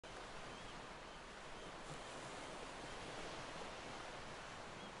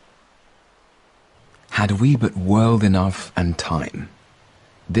Had we but world enough and time,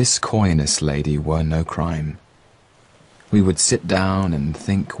 this coyness, lady, were no crime. We would sit down and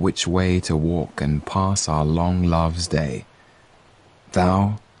think which way to walk and pass our long love's day.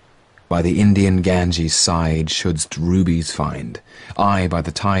 Thou, by the Indian Ganges' side, shouldst rubies find. I, by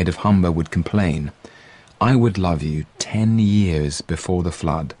the tide of Humber, would complain. I would love you 10 years before the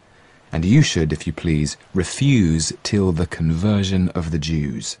flood, and you should, if you please, refuse till the conversion of the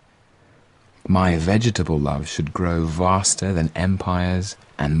Jews. My vegetable love should grow vaster than empires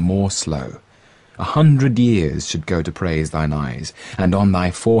and more slow. 100 years should go to praise thine eyes, and on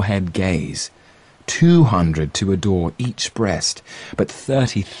thy forehead gaze. 200 to adore each breast, but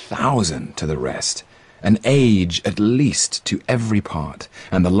 30,000 to the rest. An age at least to every part,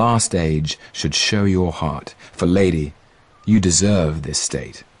 and the last age should show your heart. For, lady, you deserve this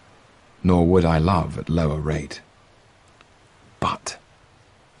state, nor would I love at lower rate. But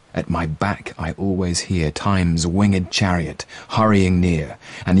at my back I always hear Time's winged chariot hurrying near,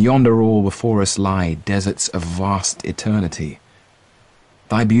 and yonder all before us lie deserts of vast eternity.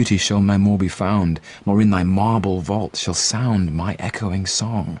 Thy beauty shall no more be found, nor in thy marble vault shall sound my echoing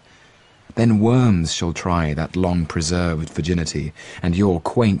song. Then worms shall try that long-preserved virginity, and your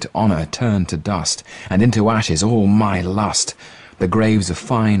quaint honour turn to dust, and into ashes all my lust. The graves of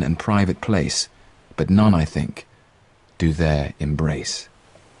fine and private place, but none, I think, do there embrace.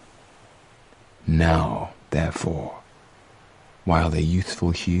 Now, therefore, while the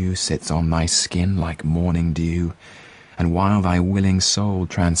youthful hue sits on thy skin like morning dew, and while thy willing soul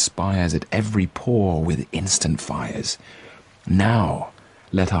transpires at every pore with instant fires, now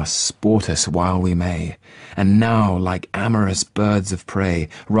let us sport us while we may, and now, like amorous birds of prey,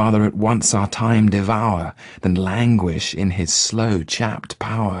 rather at once our time devour, than languish in his slow chapt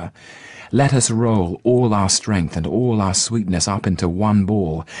power. Let us roll all our strength and all our sweetness up into one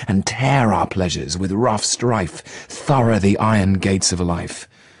ball, and tear our pleasures with rough strife, thorough the iron gates of life.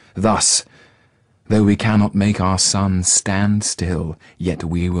 Thus, though we cannot make our sun stand still, yet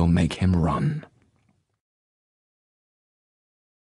we will make him run.